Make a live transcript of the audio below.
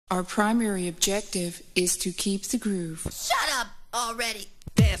Our primary objective is to keep the groove. Shut up already.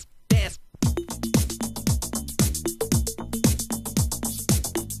 Dance, dance.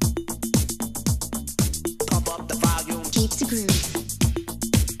 Pump up the volume. Keep the groove.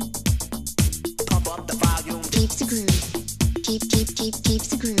 Pump up the volume. Keep the groove. Keep the groove. Keep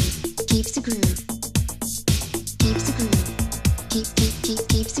the groove. Keep the groove. Keep the groove.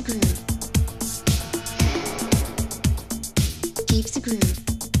 Keep the groove. Keep the groove. Keep the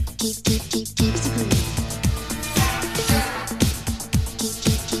groove. Keep the groove. Keep.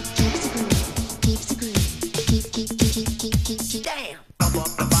 Damn. Pump up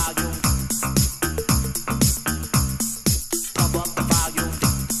the volume. Pump up the volume.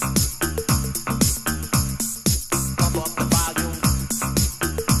 Pump up the volume.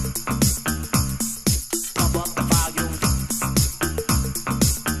 Pump up the volume.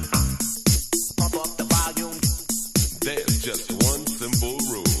 Pump up the volume. There's just one simple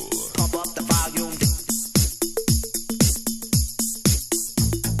rule. Pump up the volume.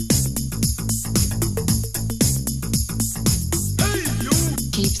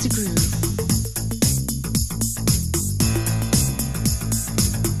 Keep the groove.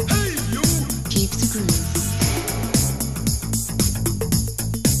 Keep the groove.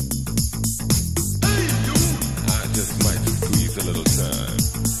 I just might squeeze a little time.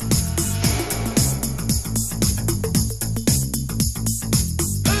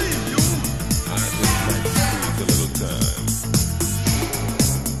 I just might squeeze a little time.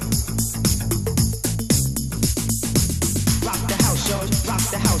 Rock the house, show, rock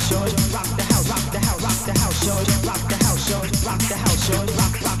the house, show, rock the house, rock the house, rock the house, show, rock the house, show, rock the house, show,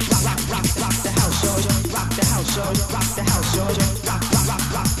 rock the house, show, rock the house, show, rock the house, show,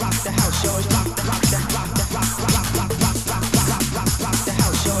 rock the house, show, rock the house, show, rock the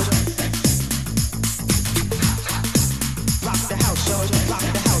house, show, rock the house, show,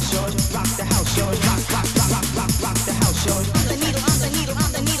 rock the house, show, rock the house, show, rock the house, show. On the needle, on the needle,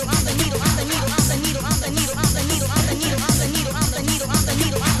 on the needle, on the needle, on the needle, on the needle, on the needle, on the needle, on the needle, on the needle, on the needle, on the needle, on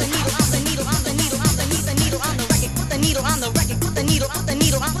the needle, on the needle, on the needle, on the needle, on the record. Put the needle on the record. Put the needle on the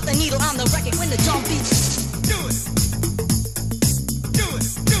needle. Put the needle on the record. When the drum beats. Do it. Do it.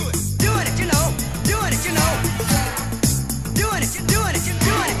 Do it. Doing it, you know. Doing it, you know. Doing it. Doing it.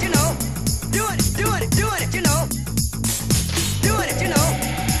 Doing it, you know. Doing it. Doing it. Doing it, you know. Doing it, you know.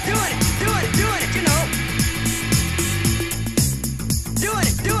 Doing it. Doing it. Doing it, you know. Doing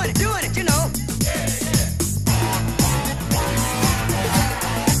it. Doing it. Doing it, you know.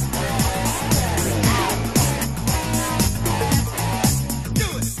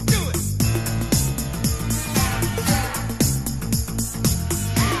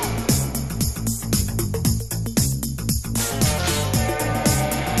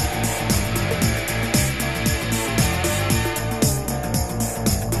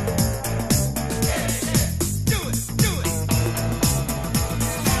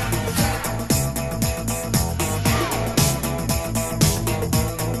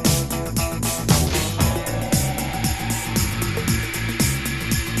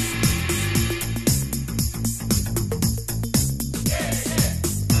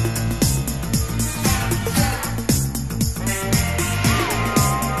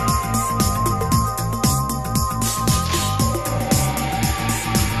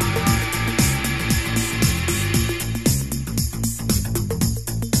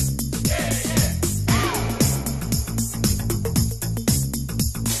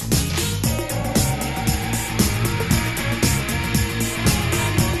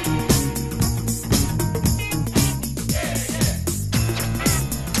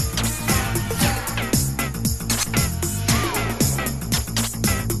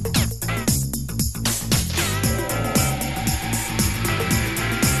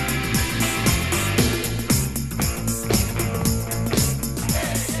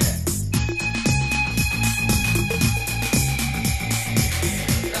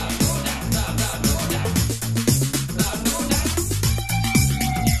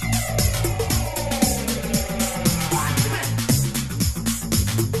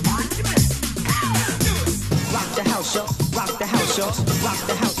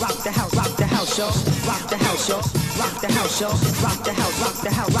 Rock the house, show, rock the house, rock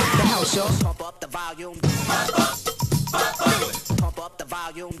the house, rock the house, show. Pump up the volume. Pump up. Pump up the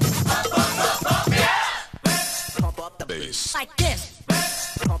volume. Pump up the Bass. like this.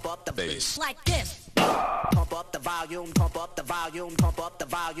 Pump up the Bass. like this. Pump up the volume. Pump up the volume. Pump up the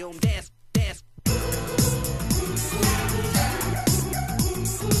volume. Dance, dance.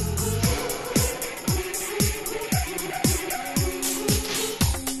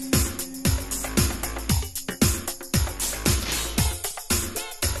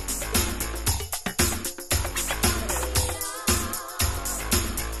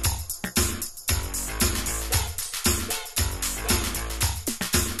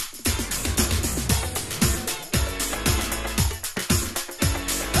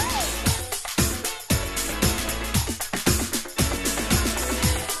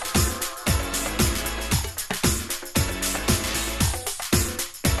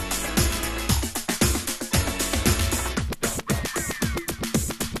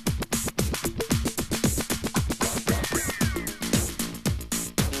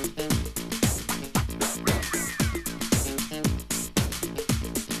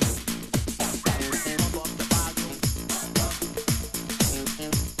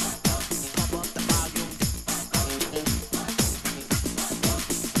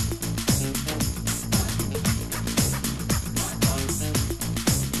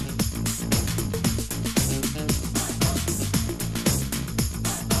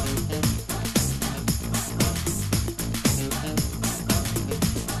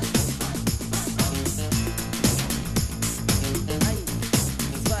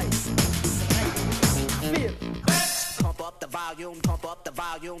 volume, pump up the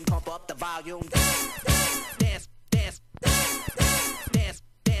volume, pump up the volume. Dance, dance.